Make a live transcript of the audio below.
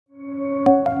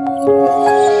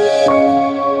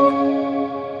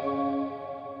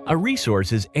A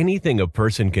resource is anything a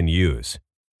person can use.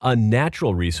 A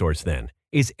natural resource, then,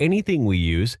 is anything we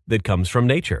use that comes from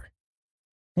nature.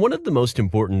 One of the most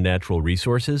important natural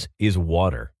resources is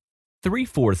water.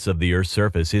 3/4 of the Earth's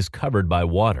surface is covered by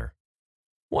water.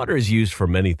 Water is used for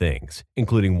many things,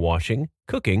 including washing,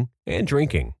 cooking, and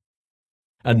drinking.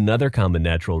 Another common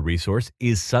natural resource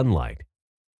is sunlight.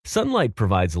 Sunlight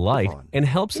provides light and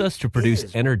helps us to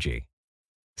produce energy.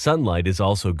 Sunlight is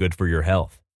also good for your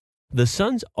health. The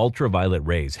sun's ultraviolet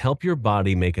rays help your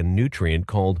body make a nutrient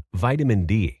called vitamin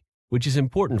D, which is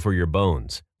important for your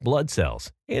bones, blood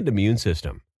cells, and immune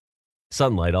system.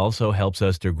 Sunlight also helps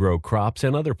us to grow crops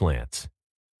and other plants.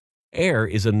 Air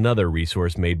is another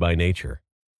resource made by nature.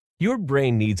 Your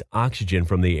brain needs oxygen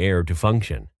from the air to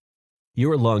function.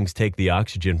 Your lungs take the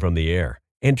oxygen from the air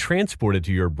and transport it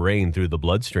to your brain through the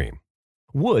bloodstream.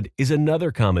 Wood is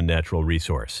another common natural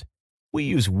resource. We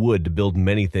use wood to build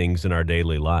many things in our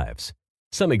daily lives.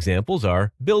 Some examples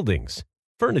are buildings,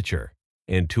 furniture,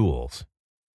 and tools.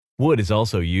 Wood is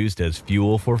also used as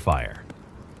fuel for fire.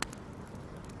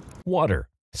 Water,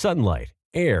 sunlight,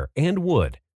 air, and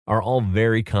wood are all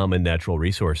very common natural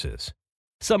resources.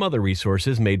 Some other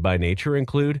resources made by nature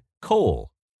include coal,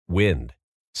 wind,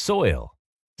 soil,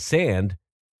 sand,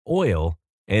 oil,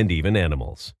 and even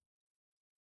animals.